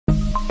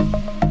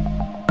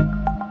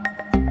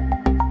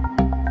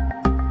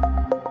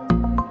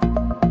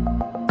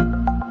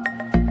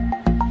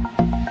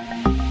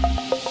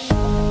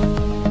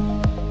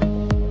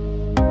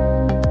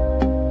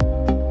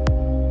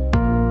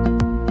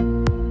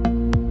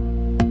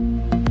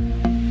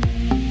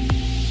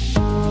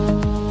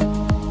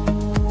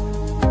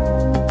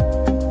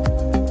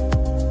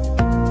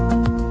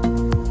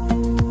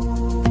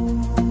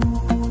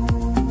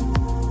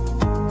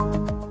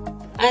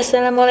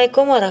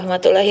Assalamualaikum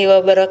warahmatullahi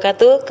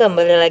wabarakatuh.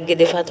 Kembali lagi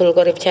di Fathul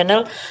Qorib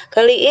Channel.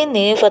 Kali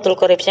ini Fathul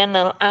Qorib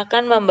Channel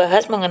akan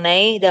membahas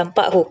mengenai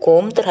dampak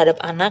hukum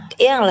terhadap anak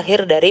yang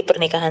lahir dari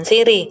pernikahan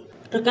siri.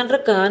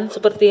 Rekan-rekan,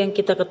 seperti yang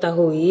kita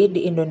ketahui,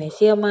 di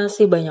Indonesia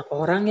masih banyak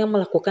orang yang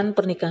melakukan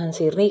pernikahan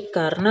siri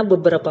karena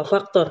beberapa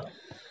faktor.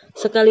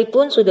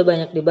 Sekalipun sudah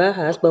banyak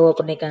dibahas bahwa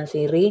pernikahan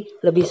siri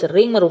lebih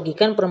sering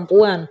merugikan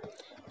perempuan,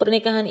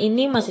 pernikahan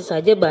ini masih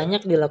saja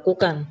banyak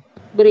dilakukan.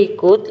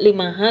 Berikut 5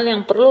 hal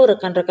yang perlu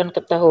rekan-rekan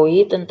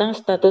ketahui tentang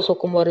status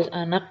hukum waris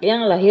anak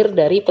yang lahir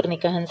dari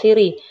pernikahan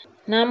siri.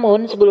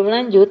 Namun sebelum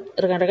lanjut,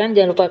 rekan-rekan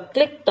jangan lupa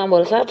klik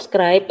tombol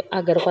subscribe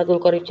agar Fathul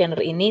Qorib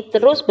Channel ini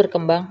terus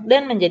berkembang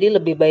dan menjadi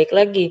lebih baik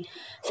lagi,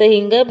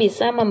 sehingga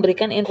bisa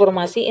memberikan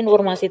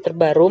informasi-informasi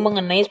terbaru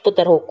mengenai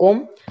seputar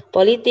hukum,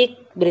 politik,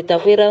 berita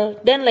viral,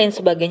 dan lain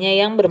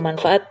sebagainya yang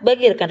bermanfaat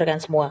bagi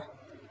rekan-rekan semua.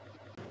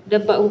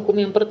 Dampak hukum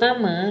yang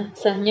pertama,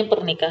 sahnya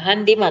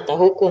pernikahan di mata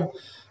hukum.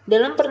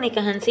 Dalam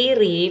pernikahan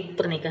siri,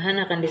 pernikahan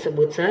akan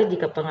disebut sah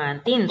jika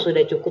pengantin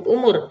sudah cukup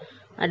umur,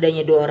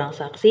 adanya 2 orang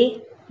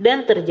saksi,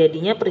 dan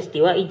terjadinya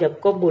peristiwa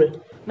ijab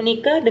kabul.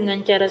 Menikah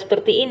dengan cara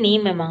seperti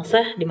ini memang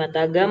sah di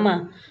mata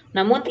agama,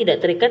 namun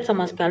tidak terikat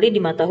sama sekali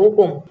di mata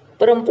hukum.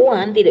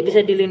 Perempuan tidak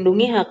bisa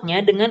dilindungi haknya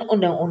dengan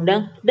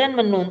undang-undang dan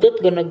menuntut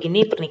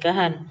gonogini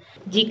pernikahan.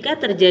 Jika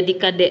terjadi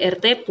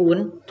KDRT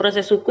pun,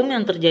 proses hukum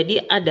yang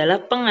terjadi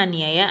adalah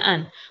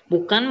penganiayaan,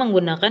 bukan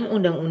menggunakan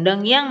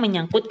undang-undang yang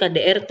menyangkut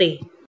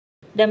KDRT.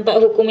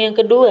 Dampak hukum yang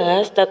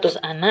kedua, status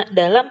anak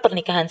dalam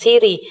pernikahan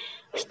siri.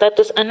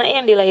 Status anak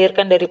yang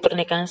dilahirkan dari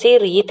pernikahan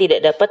siri tidak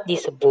dapat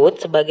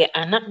disebut sebagai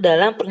anak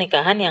dalam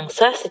pernikahan yang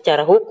sah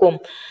secara hukum.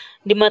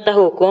 Di mata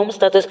hukum,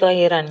 status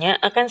kelahirannya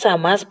akan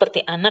sama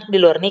seperti anak di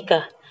luar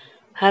nikah.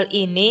 Hal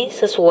ini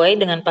sesuai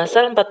dengan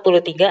pasal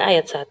 43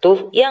 ayat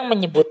 1 yang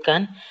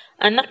menyebutkan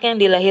anak yang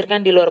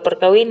dilahirkan di luar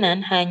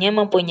perkawinan hanya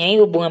mempunyai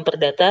hubungan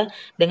perdata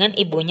dengan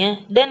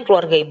ibunya dan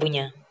keluarga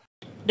ibunya.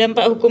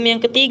 Dampak hukum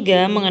yang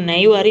ketiga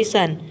mengenai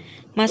warisan.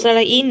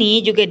 Masalah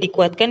ini juga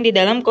dikuatkan di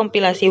dalam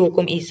kompilasi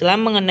hukum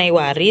Islam mengenai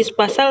waris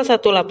pasal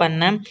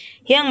 186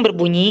 yang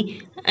berbunyi,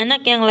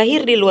 anak yang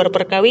lahir di luar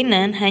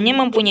perkawinan hanya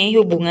mempunyai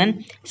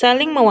hubungan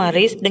saling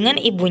mewaris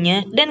dengan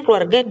ibunya dan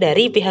keluarga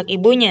dari pihak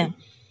ibunya.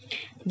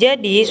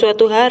 Jadi,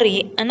 suatu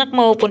hari, anak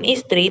maupun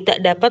istri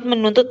tak dapat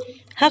menuntut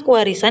hak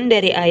warisan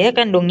dari ayah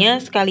kandungnya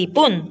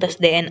sekalipun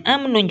tes DNA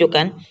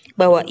menunjukkan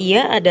bahwa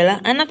ia adalah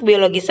anak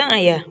biologis sang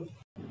ayah.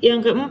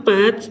 Yang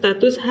keempat,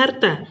 status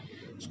harta.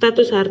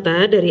 Status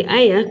harta dari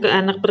ayah ke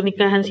anak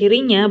pernikahan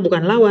sirinya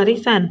bukanlah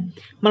warisan,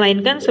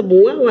 melainkan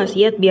sebuah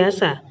wasiat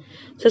biasa.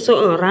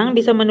 Seseorang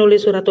bisa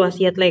menulis surat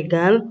wasiat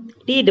legal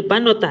di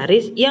depan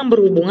notaris yang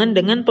berhubungan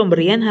dengan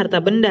pemberian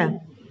harta benda.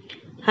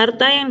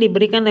 Harta yang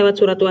diberikan lewat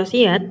surat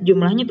wasiat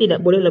jumlahnya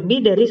tidak boleh lebih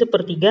dari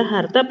 1/3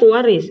 harta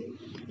pewaris.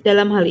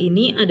 Dalam hal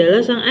ini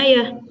adalah sang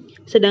ayah.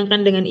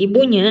 Sedangkan dengan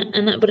ibunya,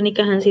 anak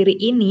pernikahan siri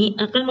ini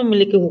akan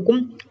memiliki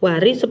hukum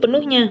waris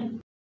sepenuhnya.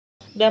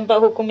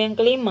 Dampak hukum yang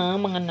kelima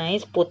mengenai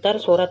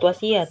seputar surat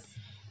wasiat.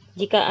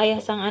 Jika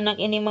ayah sang anak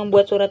ini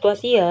membuat surat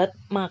wasiat,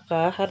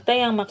 maka harta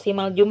yang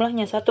maksimal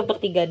jumlahnya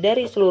 1/3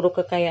 dari seluruh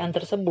kekayaan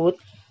tersebut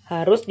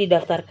harus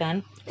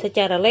didaftarkan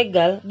secara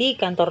legal di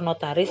kantor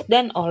notaris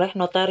dan oleh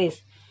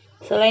notaris.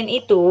 Selain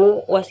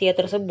itu, wasiat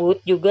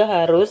tersebut juga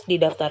harus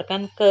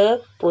didaftarkan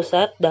ke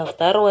pusat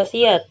daftar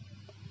wasiat.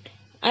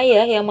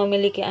 Ayah yang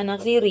memiliki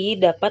anak siri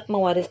dapat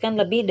mewariskan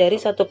lebih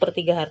dari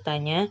 1/3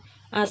 hartanya,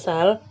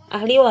 asal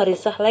ahli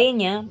waris sah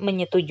lainnya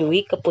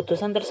menyetujui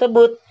keputusan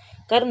tersebut.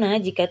 Karena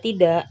jika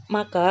tidak,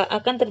 maka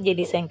akan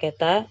terjadi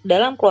sengketa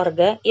dalam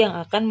keluarga yang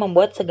akan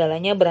membuat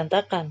segalanya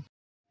berantakan.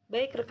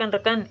 Baik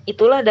rekan-rekan,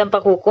 itulah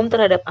dampak hukum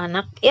terhadap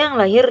anak yang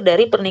lahir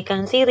dari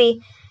pernikahan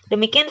siri.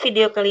 Demikian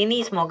video kali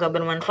ini, semoga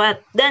bermanfaat.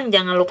 Dan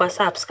jangan lupa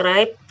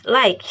subscribe,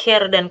 like,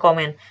 share, dan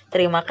komen.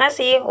 Terima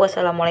kasih.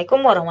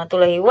 Wassalamualaikum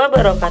warahmatullahi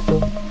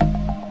wabarakatuh.